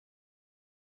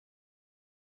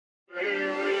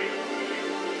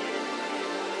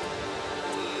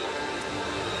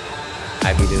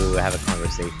Happy to have a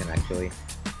conversation, actually.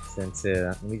 Since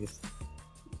let me just.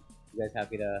 You guys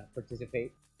happy to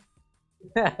participate?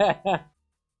 You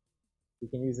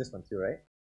can use this one too, right?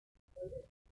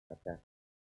 Okay.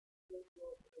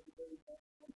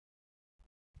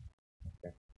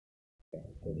 Okay. Okay.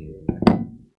 So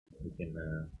we can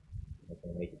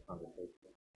make a conversation.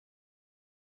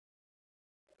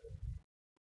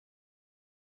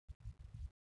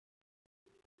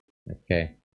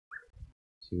 Okay.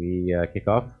 Should we kick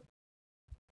off?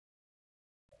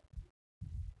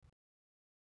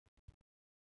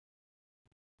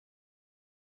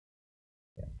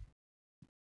 Yeah.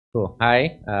 Cool.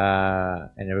 Hi,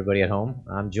 and everybody at home.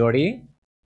 I'm Jordy.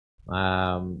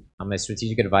 I'm a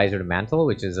strategic advisor to Mantle,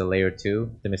 which is a layer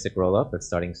 2 domestic rollup that's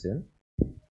starting soon.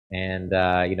 And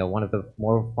one of the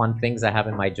more fun things I have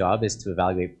in my job is to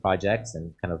evaluate projects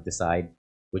and kind of decide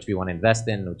which we want to invest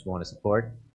in, which we want to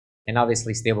support. And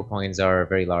obviously, stablecoins are a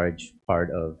very large part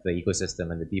of the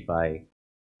ecosystem and the DeFi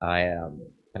kind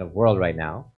of world right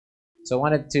now. So I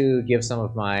wanted to give some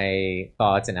of my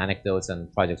thoughts and anecdotes on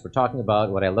projects we're talking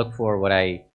about, what I look for, what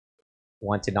I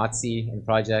want to not see in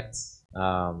projects.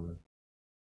 So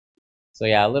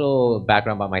yeah, a little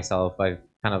background about myself. I've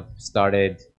kind of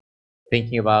started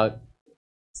thinking about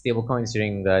stablecoins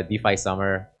during the DeFi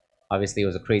summer. Obviously, it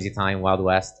was a crazy time, Wild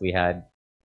West. We had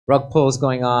rug pulls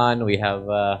going on. We have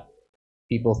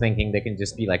people thinking they can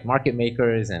just be like market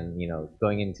makers and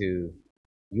going into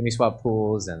Uniswap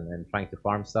pools and trying to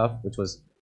farm stuff, which was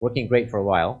working great for a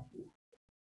while.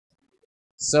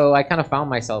 So I kind of found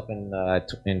myself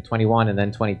in 21 and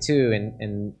then 22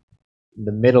 in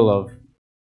the middle of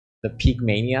the peak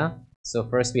mania. So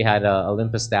first we had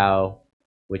Olympus DAO,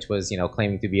 which was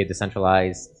claiming to be a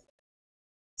decentralized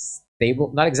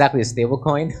stable, not exactly a stable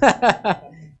coin.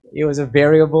 It was a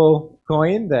variable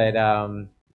coin that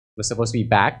was supposed to be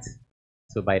backed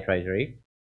by a treasury.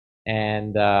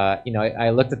 And I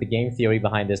looked at the game theory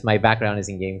behind this. My background is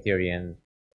in game theory, and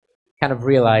kind of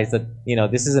realized that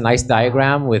this is a nice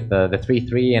diagram with the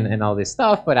 3-3 and all this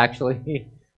stuff, but actually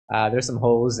there's some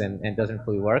holes and doesn't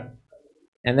really work.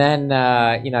 And then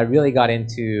I really got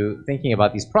into thinking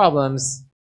about these problems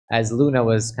as Luna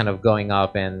was kind of going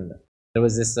up, and there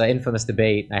was this infamous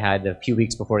debate I had a few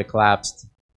weeks before it collapsed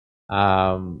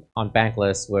on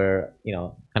Bankless, where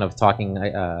kind of talking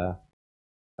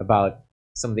about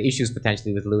some of the issues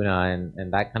potentially with Luna,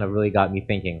 and that kind of really got me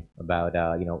thinking about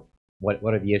what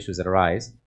are the issues that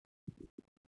arise.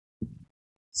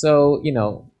 So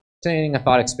doing a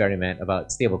thought experiment about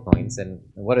stablecoins and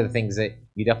what are the things that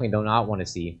you definitely do not want to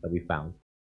see that we found.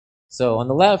 So on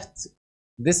the left,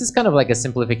 this is kind of like a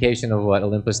simplification of what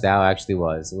Olympus DAO actually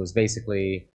was. It was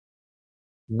basically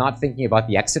not thinking about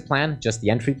the exit plan, just the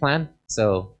entry plan.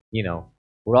 So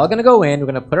we're all going to go in, we're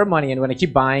going to put our money in, we're going to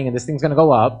keep buying, and this thing's going to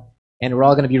go up, and we're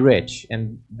all going to be rich.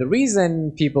 And the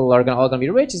reason people are all going to be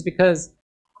rich is because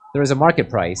there is a market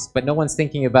price, but no one's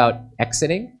thinking about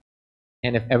exiting.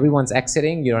 And if everyone's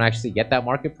exiting, you don't actually get that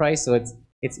market price. So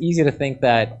it's easy to think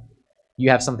that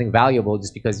you have something valuable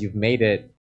just because you've made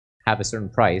it have a certain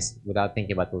price without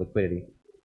thinking about the liquidity.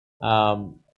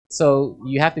 So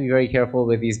you have to be very careful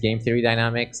with these game theory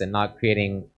dynamics and not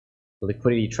creating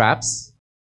liquidity traps.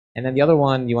 And then the other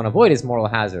one you want to avoid is moral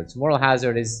hazards. Moral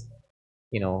hazard is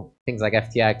things like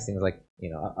FTX, things like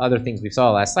other things we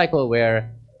saw last cycle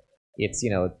where it's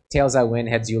tails I win,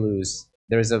 heads you lose.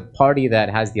 There's a party that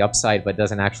has the upside but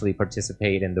doesn't actually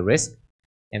participate in the risk,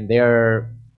 and they're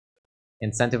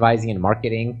incentivizing and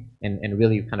marketing and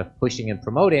really kind of pushing and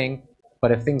promoting.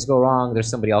 But if things go wrong, there's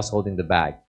somebody else holding the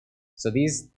bag. So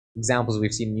these examples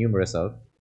we've seen numerous of.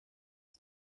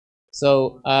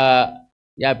 So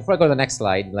yeah, before I go to the next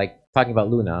slide, like talking about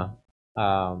Luna,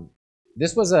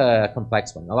 this was a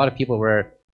complex one. A lot of people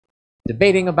were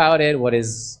debating about it, what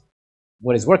is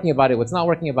working about it, what's not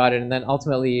working about it, and then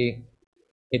ultimately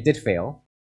it did fail.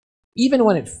 Even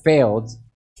when it failed,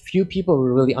 few people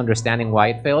were really understanding why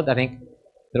it failed. I think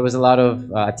there was a lot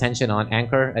of attention on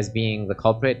Anchor as being the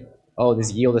culprit. Oh,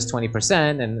 this yield is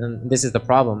 20%, and this is the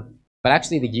problem. But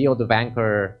actually, the yield of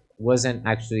Anchor wasn't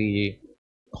actually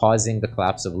causing the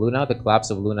collapse of Luna. The collapse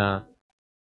of Luna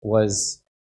was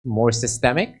more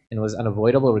systemic and was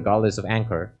unavoidable regardless of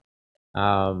Anchor.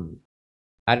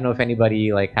 I don't know if anybody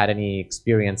had any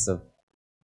experience of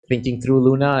thinking through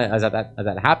Luna as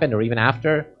that happened, or even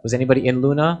after. Was anybody in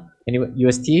Luna? Any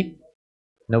UST?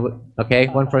 No. Okay,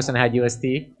 one person had UST.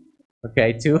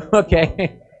 Okay, two.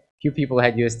 Okay, few people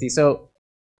had UST. So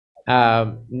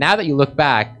now that you look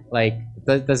back,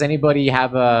 does anybody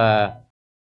have a?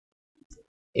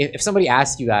 If somebody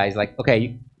asks you guys,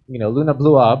 okay, Luna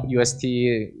blew up, UST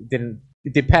didn't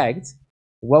depegged.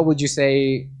 What would you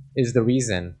say is the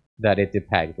reason that it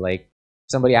depegged? Like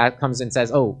somebody comes and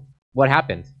says, "Oh, what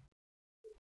happened?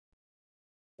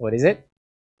 What is it?"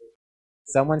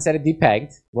 Someone said it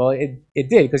depegged. Well, it did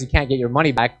because you can't get your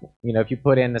money back, if you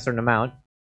put in a certain amount.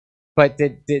 But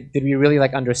did we really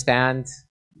like understand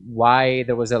why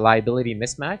there was a liability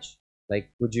mismatch? Like,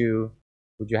 would you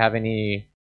have any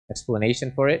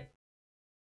explanation for it?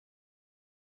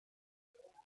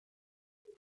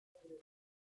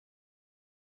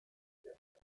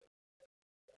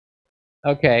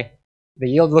 Okay, the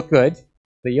yield looked good.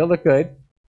 The yield looked good.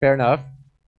 Fair enough.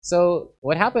 So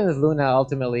what happened with Luna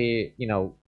ultimately,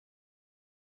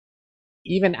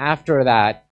 even after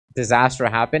that disaster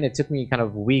happened, it took me kind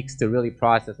of weeks to really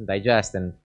process and digest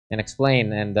and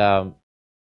explain. And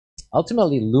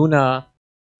ultimately, Luna,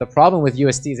 the problem with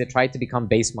USD is it tried to become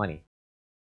base money.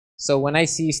 So when I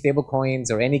see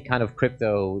stablecoins or any kind of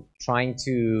crypto trying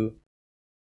to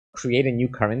create a new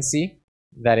currency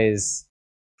that is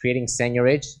creating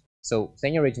seigniorage, so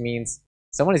seigniorage means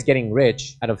someone is getting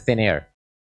rich out of thin air.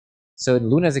 So in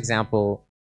Luna's example,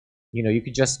 you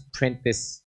could just print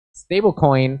this stable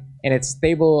coin and it's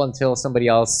stable until somebody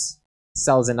else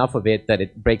sells enough of it that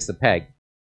it breaks the peg.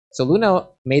 So Luna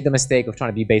made the mistake of trying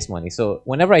to be base money. So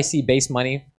whenever I see base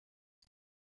money,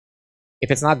 if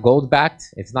it's not gold backed,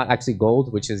 it's not actually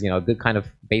gold, which is a good kind of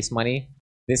base money,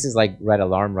 this is like red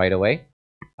alarm right away.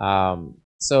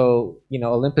 So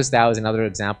Olympus DAO is another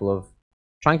example of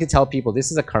trying to tell people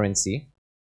this is a currency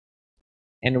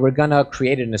and we're gonna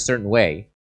create it in a certain way.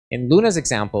 In Luna's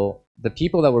example, the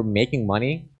people that were making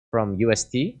money from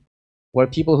UST were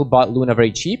people who bought Luna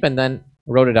very cheap and then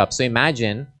wrote it up. So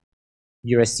imagine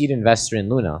you're a seed investor in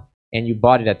Luna and you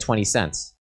bought it at 20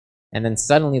 cents and then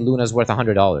suddenly Luna's worth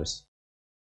 $100.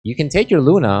 You can take your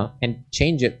Luna and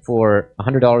change it for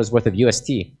 $100 worth of UST.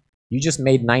 You just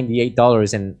made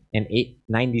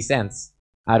 $98.90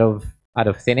 out of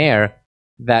thin air,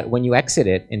 that when you exit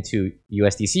it into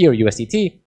USDC or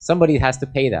USDT, somebody has to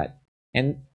pay that.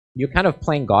 And you're kind of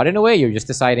playing God in a way. You're just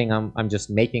deciding I'm just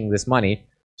making this money.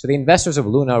 So the investors of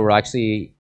Luna were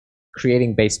actually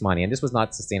creating base money, and this was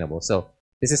not sustainable. So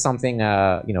this is something,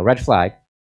 red flag.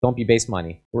 Don't be base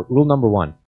money. Rule number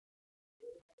one.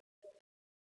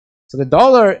 So the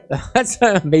dollar, that's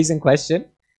an amazing question.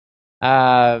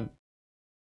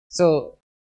 So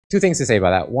two things to say about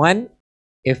that. One,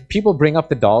 if people bring up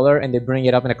the dollar and they bring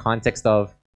it up in a context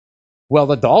of, well,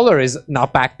 the dollar is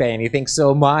not backed by anything,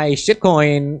 so my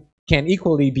shitcoin can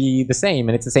equally be the same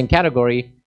and it's the same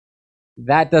category,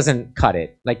 that doesn't cut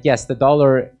it. Like, yes, the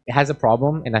dollar has a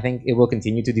problem and I think it will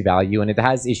continue to devalue and it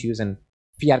has issues, and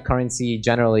fiat currency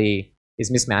generally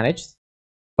is mismanaged,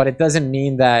 but it doesn't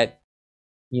mean that,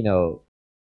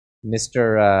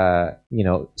 Mr.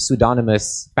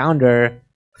 Pseudonymous founder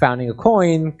founding a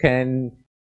coin can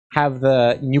have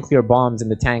the nuclear bombs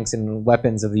and the tanks and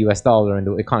weapons of the US dollar and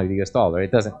the economy of the US dollar.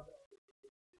 It doesn't.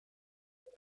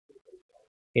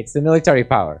 It's the military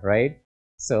power, right?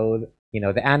 So,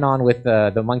 the anon with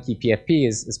the monkey PFP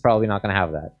is probably not going to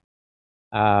have that.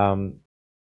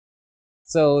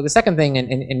 So the second thing,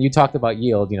 and you talked about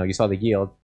yield, you saw the yield.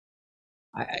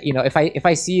 If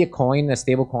I see a coin, a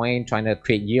stable coin trying to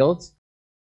create yield,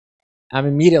 I'm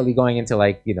immediately going into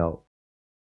like,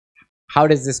 how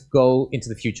does this go into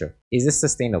the future? Is this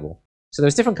sustainable? So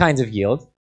there's different kinds of yield.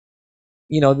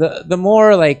 The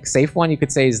more like safe one you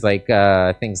could say is like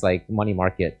things like money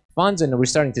market funds, and we're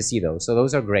starting to see those. So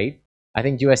those are great. I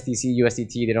think USDC,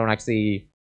 USDT, they don't actually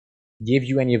give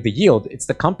you any of the yield. It's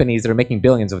the companies that are making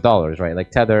billions of dollars, right?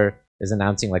 Like Tether is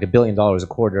announcing like $1 billion a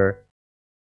quarter.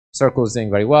 Circle is doing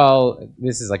very well.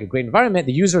 This is like a great environment.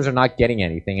 The users are not getting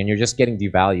anything and you're just getting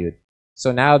devalued.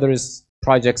 So now there's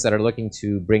projects that are looking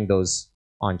to bring those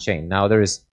on chain. Now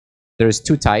there's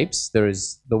two types.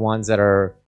 There's the ones that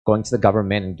are going to the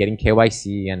government and getting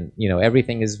KYC and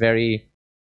everything is very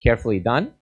carefully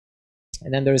done.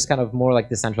 And then there's kind of more like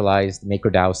decentralized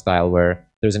MakerDAO style where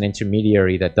there's an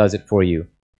intermediary that does it for you.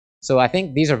 So I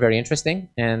think these are very interesting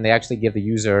and they actually give the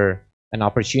user an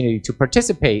opportunity to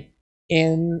participate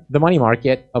in the money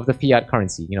market of the fiat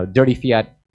currency, dirty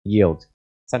fiat yield,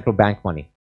 central bank money.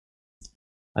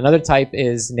 Another type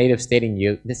is native staking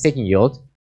yield.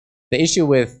 The issue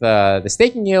with the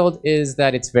staking yield is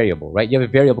that it's variable, right? You have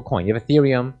a variable coin. You have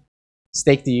Ethereum,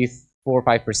 stake the ETH 4 or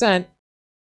 5%.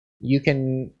 You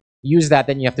can use that,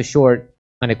 then you have to short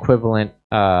an equivalent,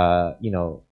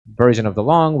 version of the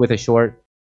long with a short.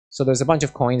 So there's a bunch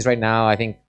of coins right now. I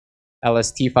think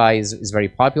LSTFi is very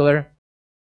popular.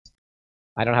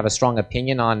 I don't have a strong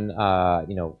opinion on,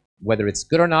 whether it's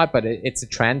good or not, but it's a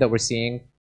trend that we're seeing.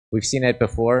 We've seen it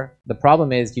before. The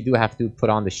problem is you do have to put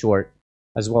on the short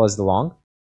as well as the long.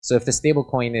 So if the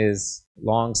stablecoin is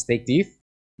long staked ETH,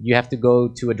 you have to go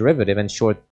to a derivative and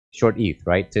short ETH,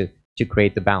 right, to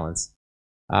create the balance.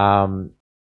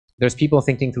 There's people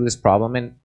thinking through this problem,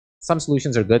 and some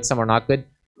solutions are good, some are not good.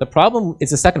 The problem is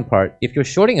the second part. If you're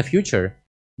shorting a future,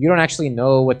 you don't actually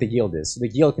know what the yield is. So the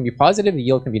yield can be positive, the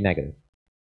yield can be negative.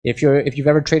 If you've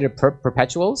ever traded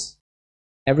perpetuals,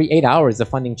 every 8 hours the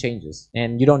funding changes,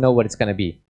 and you don't know what it's going to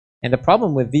be. And the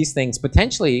problem with these things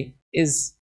potentially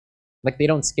is like they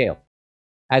don't scale.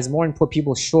 As more and more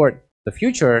people short the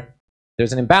future,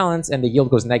 there's an imbalance and the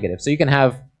yield goes negative. So you can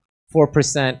have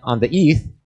 4% on the ETH,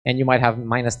 and you might have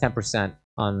minus 10%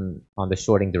 on the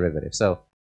shorting derivative. So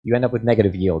you end up with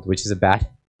negative yield, which is a bad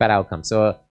outcome.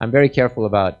 So I'm very careful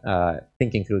about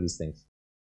thinking through these things.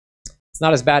 It's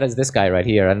not as bad as this guy right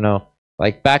here. I don't know.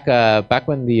 Like back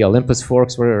when the Olympus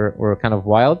forks were kind of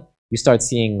wild, you start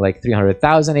seeing like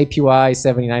 300,000 APY,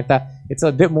 79,000. It's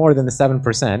a bit more than the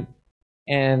 7%.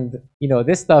 And you know,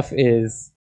 this stuff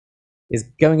is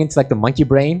going into like the monkey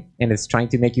brain, and it's trying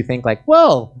to make you think like,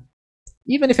 well,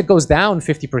 even if it goes down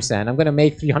 50%, I'm going to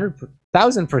make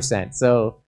 300,000%.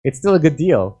 So it's still a good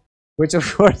deal, which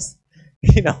of course,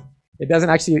 you know, it doesn't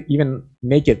actually even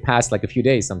make it past like a few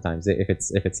days sometimes if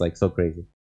it's like so crazy.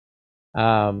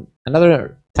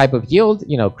 Another type of yield,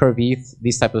 you know, Curve ETH,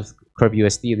 these type of Curve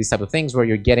USD, these type of things where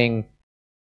you're getting,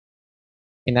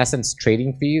 in essence,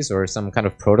 trading fees or some kind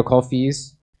of protocol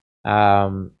fees.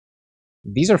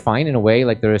 These are fine in a way,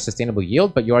 like they're a sustainable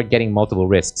yield, but you are getting multiple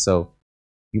risks. So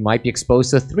you might be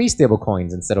exposed to 3 stable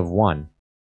coins instead of 1.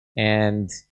 And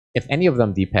if any of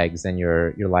them depegs, then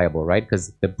you're liable, right?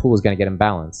 Because the pool is going to get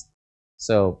imbalanced.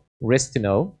 So risk to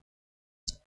know.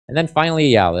 And then finally,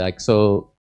 yeah, like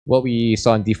so what we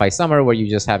saw in DeFi Summer, where you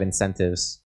just have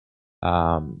incentives.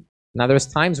 Now there's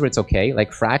times where it's okay.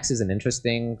 Like Frax is an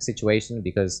interesting situation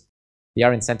because they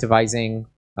are incentivizing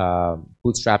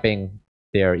bootstrapping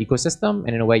their ecosystem,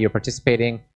 and in a way you're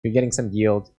participating, you're getting some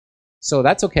yield. So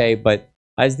that's okay, but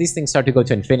as these things start to go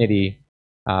to infinity,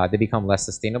 they become less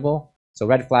sustainable. So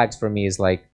red flags for me is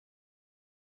like,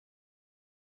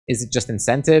 is it just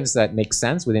incentives that make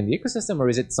sense within the ecosystem, or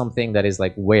is it something that is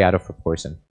like way out of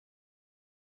proportion?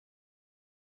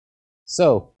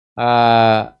 So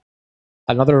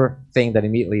another thing that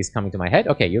immediately is coming to my head,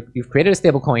 okay, you've created a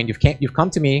stable coin, you've come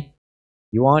to me,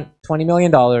 you want $20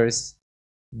 million.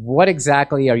 What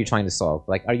exactly are you trying to solve?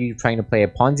 Like, are you trying to play a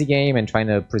Ponzi game and trying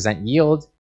to present yield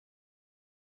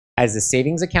as a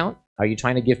savings account? Are you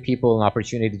trying to give people an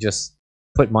opportunity to just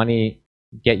put money,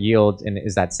 get yield, and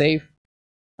is that safe?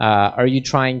 Are you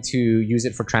trying to use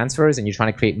it for transfers and you're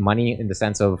trying to create money in the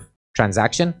sense of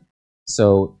transaction?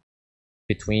 So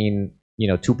between, you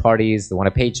know, 2 parties that want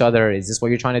to pay each other, is this what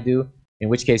you're trying to do? In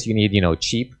which case you need, you know,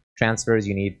 cheap transfers,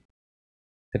 you need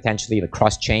potentially the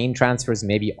cross-chain transfers,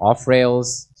 maybe off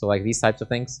rails, so like these types of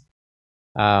things.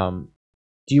 Do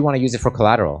you want to use it for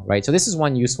collateral, right? So this is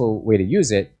one useful way to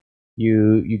use it.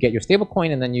 You get your stable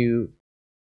coin and then you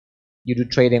do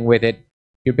trading with it.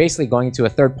 You're basically going to a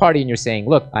third party and you're saying,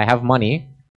 look, I have money,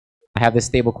 I have this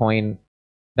stable coin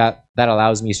that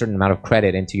allows me a certain amount of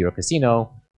credit into your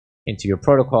casino, into your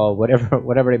protocol,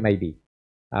 whatever it may be.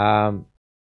 And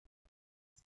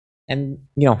you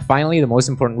know, finally, the most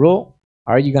important rule: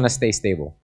 are you gonna stay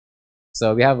stable?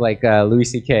 So we have like Louis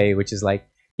C.K., which is like,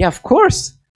 yeah, of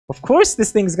course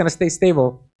this thing is gonna stay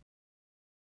stable,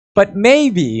 but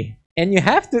maybe. And you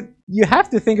have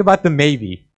to think about the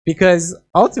maybe, because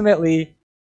ultimately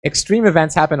extreme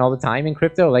events happen all the time in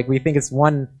crypto. Like we think it's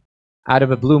one out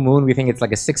of a blue moon, we think it's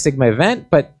like a 6 sigma event,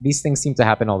 but these things seem to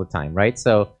happen all the time, right?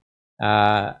 So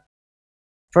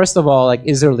first of all, like,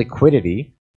 is there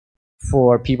liquidity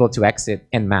for people to exit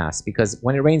en masse? Because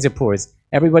when it rains, it pours.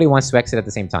 Everybody wants to exit at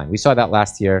the same time. We saw that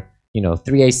last year. You know,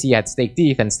 3AC had staked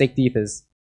ETH, and staked ETH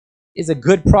is a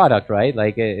good product, right?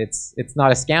 Like it's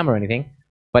not a scam or anything,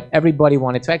 but everybody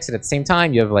wanted to exit at the same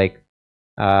time. You have like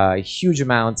huge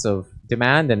amounts of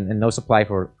demand and no supply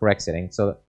for exiting.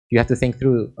 So you have to think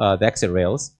through the exit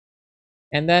rails.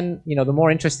 And then, you know, the more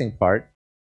interesting part,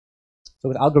 so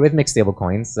with algorithmic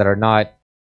stablecoins that are not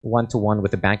one-to-one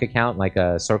with a bank account like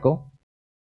a Circle,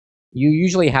 you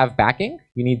usually have backing.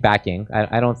 You need backing.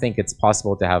 I don't think it's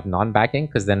possible to have non-backing,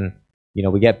 because then, you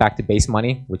know, we get back to base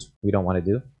money, which we don't want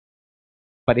to do.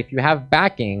 But if you have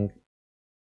backing,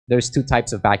 there's 2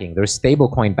 types of backing. There's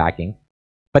stablecoin backing,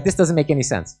 but this doesn't make any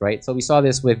sense, right? So we saw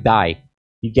this with DAI.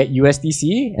 You get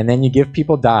USDC and then you give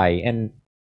people DAI, and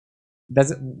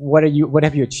what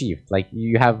have you achieved? Like,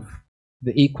 you have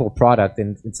the equal product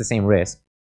and it's the same risk.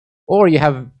 Or you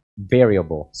have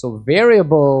variable. So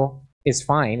variable is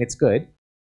fine, it's good.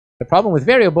 The problem with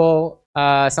variable,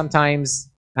 sometimes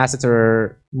assets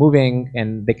are moving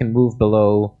and they can move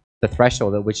below the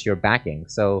threshold at which you're backing.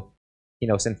 So,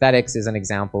 synthetics is an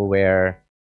example where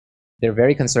they're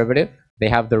very conservative. They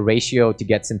have the ratio to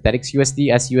get synthetics USD,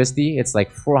 SUSD. It's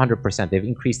like 400%. They've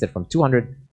increased it from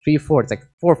 200, 3, 4. It's like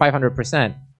 400 or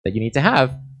 500% that you need to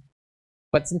have.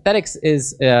 But synthetics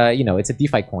is, it's a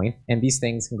DeFi coin, and these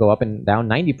things can go up and down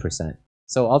 90%.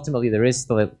 So ultimately, there is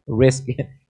still a risk,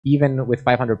 even with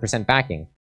 500% backing.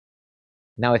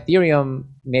 Now, Ethereum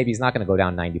maybe is not going to go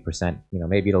down 90%.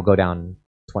 Maybe it'll go down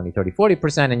 20, 30,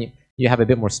 40%, and you have a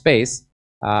bit more space.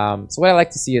 So what I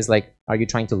like to see is, like, are you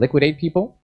trying to liquidate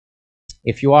people?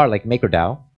 If you are, like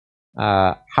MakerDAO,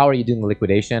 how are you doing the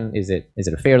liquidation? Is it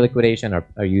a fair liquidation?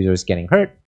 Are users getting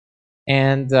hurt?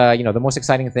 And the most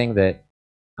exciting thing that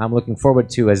I'm looking forward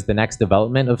to as the next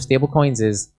development of stablecoins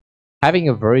is having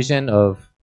a version of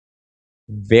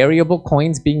variable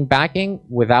coins being backing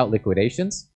without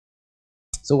liquidations.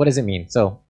 So what does it mean?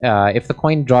 So if the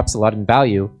coin drops a lot in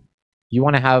value, you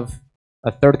want to have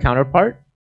a third counterpart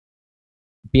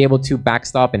be able to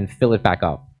backstop and fill it back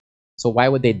up. So why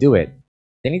would they do it?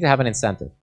 They need to have an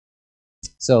incentive.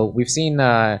 So we've seen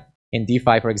in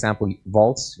DeFi, for example,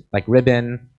 vaults like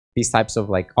Ribbon, these types of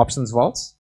like options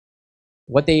vaults.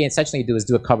 What they essentially do is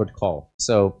do a covered call.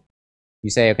 So you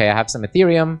say, okay, I have some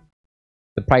Ethereum.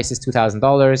 The price is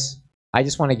 $2,000. I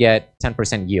just want to get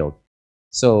 10% yield.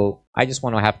 So I just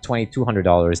want to have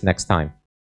 $2,200 next time.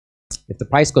 If the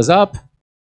price goes up,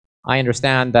 I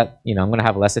understand that I'm going to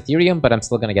have less Ethereum, but I'm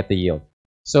still going to get the yield.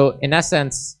 So in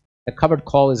essence, a covered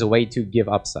call is a way to give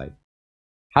upside.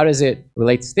 How does it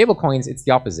relate to stablecoins? It's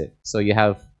the opposite. So you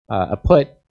have a put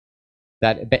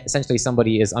that essentially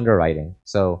somebody is underwriting.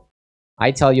 So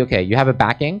I tell you, okay, you have a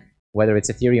backing, whether it's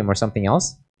Ethereum or something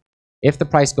else. If the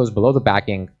price goes below the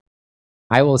backing,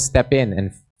 I will step in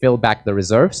and fill back the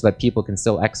reserve so that people can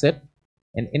still exit.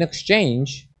 And in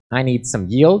exchange, I need some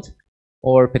yield,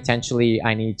 or potentially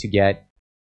I need to get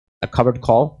a covered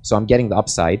call. So I'm getting the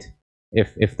upside.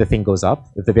 If the thing goes up,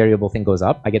 if the variable thing goes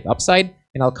up, I get the upside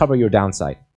and I'll cover your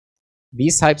downside.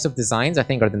 These types of designs, I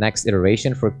think, are the next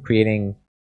iteration for creating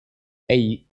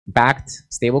a backed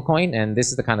stablecoin. And this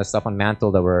is the kind of stuff on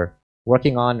Mantle that we're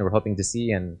working on and we're hoping to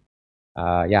see. And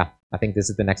yeah, I think this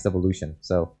is the next evolution.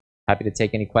 So happy to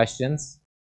take any questions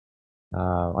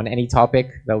on any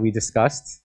topic that we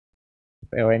discussed,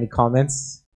 or any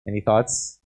comments, any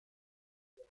thoughts.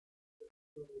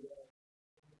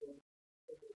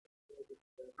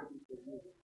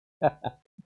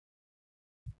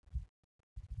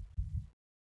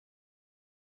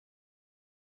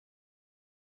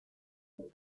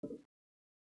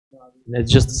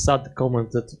 It's just a sad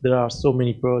comment that there are so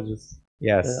many projects.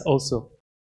 Yes. Also,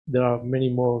 there are many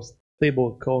more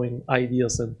stablecoin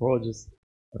ideas and projects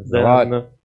There's than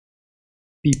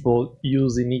people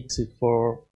using it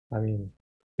for,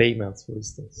 payments, for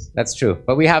instance. That's true.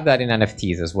 But we have that in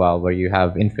NFTs as well, where you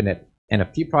have infinite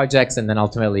NFT projects, and then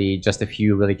ultimately just a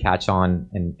few really catch on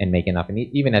and make enough. And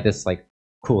even at this like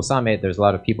cool summit, there's a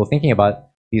lot of people thinking about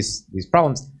these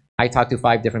problems. I talked to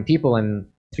 5 different people, and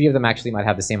 3 of them actually might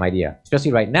have the same idea.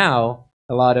 Especially right now,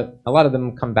 a lot of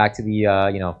them come back to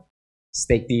the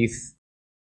stake ETH,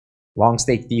 long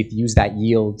stake ETH, use that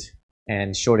yield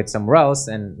and short it somewhere else.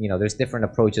 And there's different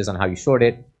approaches on how you short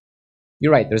it.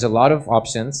 You're right. There's a lot of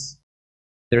options.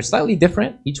 They're slightly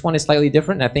different. Each one is slightly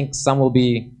different. I think some will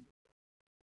be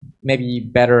maybe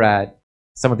better at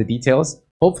some of the details.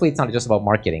 Hopefully, it's not just about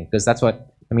marketing, because that's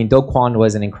what Do Kwon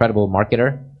was an incredible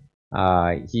marketer.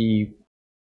 He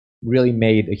really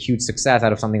made a huge success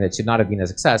out of something that should not have been a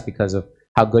success because of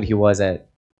how good he was at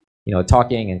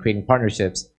talking and creating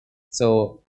partnerships.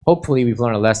 So hopefully we've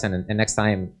learned a lesson, and next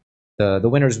time the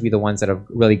winners will be the ones that have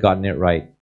really gotten it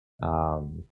right.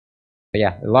 But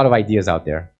yeah, a lot of ideas out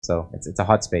there, so it's a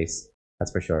hot space,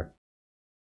 that's for sure.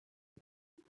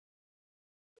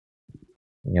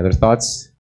 Any other thoughts?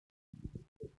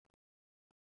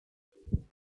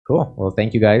 Cool. Well,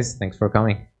 thank you guys. Thanks for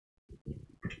coming.